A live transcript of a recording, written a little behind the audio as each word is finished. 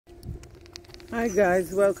Hi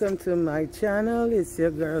guys, welcome to my channel. It's your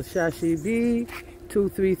girl Shashi B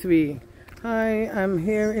 233. Hi, I'm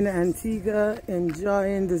here in Antigua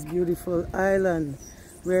enjoying this beautiful island.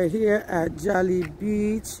 We're here at Jolly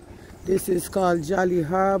Beach. This is called Jolly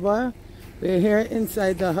Harbor. We're here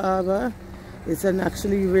inside the harbor. It's an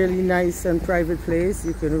actually really nice and private place.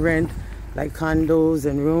 You can rent like condos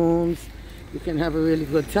and rooms. You can have a really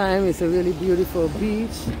good time. It's a really beautiful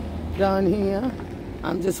beach down here.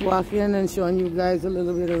 I'm just walking and showing you guys a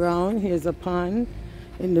little bit around. Here's a pond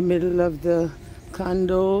in the middle of the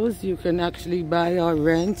condos. You can actually buy or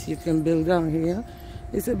rent. You can build down here.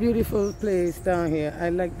 It's a beautiful place down here. I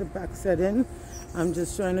like the back setting. I'm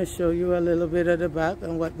just trying to show you a little bit of the back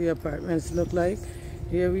and what the apartments look like.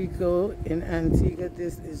 Here we go in Antigua.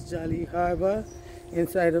 This is Jolly Harbor.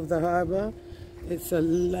 Inside of the harbor, it's a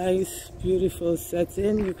nice, beautiful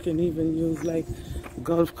setting. You can even use like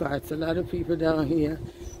golf carts. A lot of people down here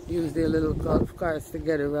use their little golf carts to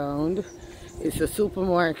get around. It's a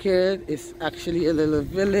supermarket. It's actually a little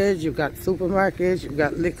village. You got supermarkets, you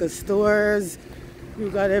got liquor stores, you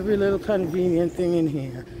got every little convenient thing in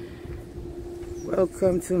here.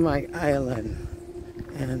 Welcome to my island,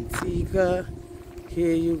 Antigua.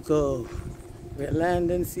 Here you go. Where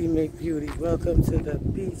land and sea make beauty. Welcome to the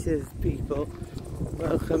beaches, people.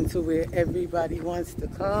 Welcome to where everybody wants to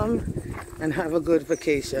come and have a good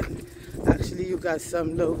vacation. Actually, you got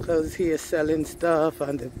some locals here selling stuff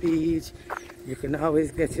on the beach. You can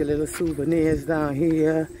always get your little souvenirs down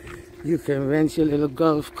here. You can rent your little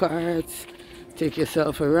golf carts, take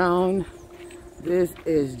yourself around. This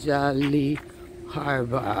is Jolly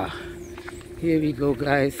Harbor. Here we go,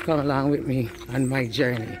 guys. Come along with me on my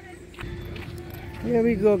journey. Here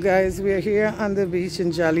we go, guys. We're here on the beach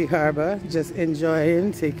in Jolly Harbor, just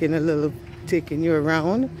enjoying, taking you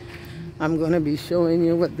around. I'm gonna be showing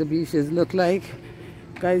you what the beaches look like.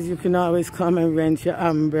 Guys, you can always come and rent your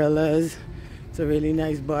umbrellas. It's a really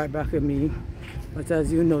nice bar back of me. But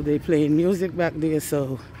as you know, they playing music back there,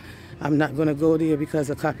 so I'm not gonna go there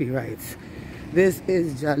because of copyrights. This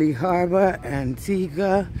is Jolly Harbor,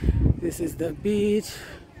 Antigua. This is the beach.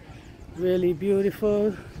 Really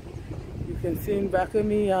beautiful. You can see in back of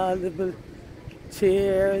me all the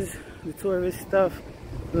chairs, the tourist stuff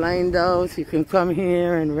lined out. You can come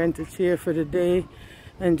here and rent a chair for the day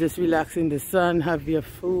and just relax in the sun, have your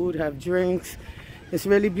food, have drinks. It's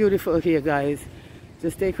really beautiful here, guys.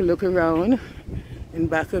 Just take a look around. In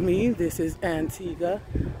back of me, this is Antigua.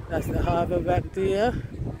 That's the harbor back there.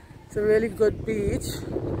 It's a really good beach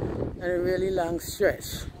and a really long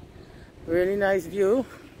stretch. Really nice view.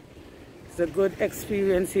 It's a good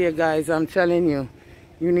experience here, guys. I'm telling you,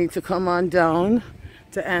 you need to come on down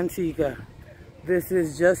to Antigua. This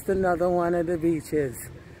is just another one of the beaches.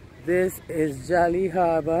 This is Jolly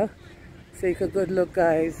Harbor. Take a good look,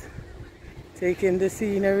 guys. Take in the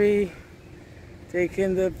scenery, take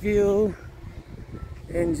in the view.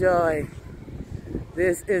 Enjoy.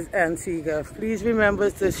 This is Antigua. Please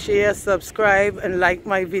remember to share, subscribe, and like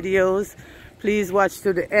my videos. Please watch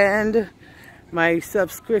to the end. My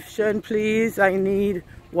subscription, please. I need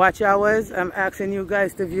watch hours. I'm asking you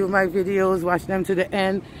guys to view my videos, watch them to the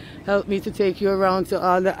end. Help me to take you around to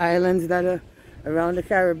all the islands that are around the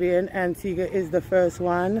Caribbean. Antigua is the first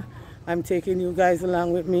one. I'm taking you guys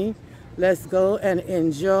along with me. Let's go and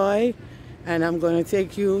enjoy. And I'm going to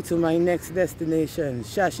take you to my next destination.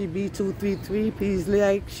 Shashi B 233. Please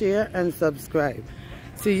like, share, and subscribe.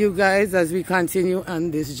 See you guys as we continue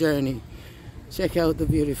on this journey. Check out the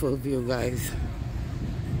beautiful view, guys.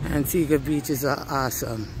 Antigua beaches are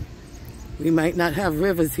awesome. We might not have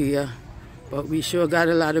rivers here, but we sure got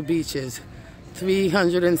a lot of beaches.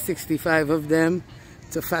 365 of them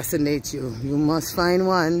to fascinate you. You must find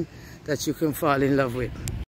one that you can fall in love with.